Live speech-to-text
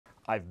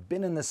I've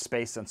been in this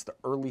space since the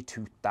early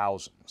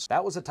 2000s.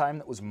 That was a time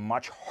that was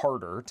much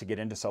harder to get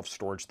into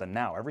self-storage than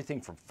now.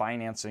 Everything from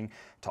financing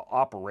to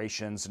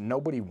operations,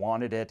 nobody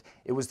wanted it.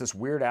 It was this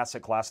weird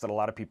asset class that a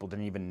lot of people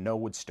didn't even know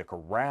would stick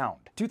around.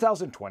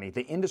 2020,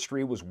 the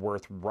industry was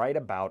worth right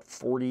about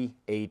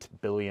 $48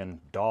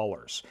 billion.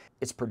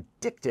 It's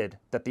predicted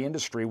that the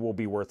industry will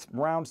be worth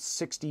around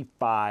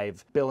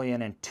 $65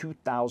 billion in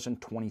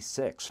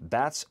 2026.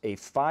 That's a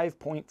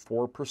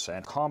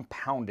 5.4%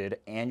 compounded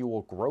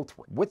annual growth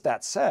rate. With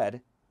that said,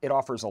 it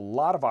offers a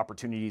lot of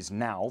opportunities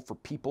now for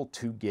people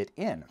to get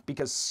in,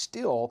 because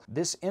still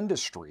this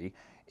industry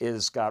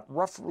is got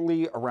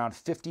roughly around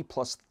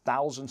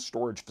 50,000+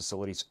 storage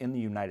facilities in the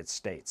United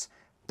States.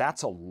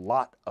 That's a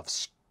lot of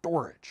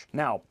storage.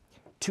 Now,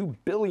 2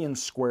 billion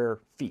square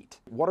feet.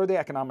 What are the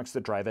economics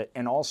that drive it,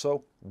 and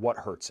also what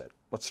hurts it?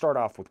 Let's start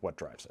off with what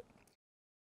drives it.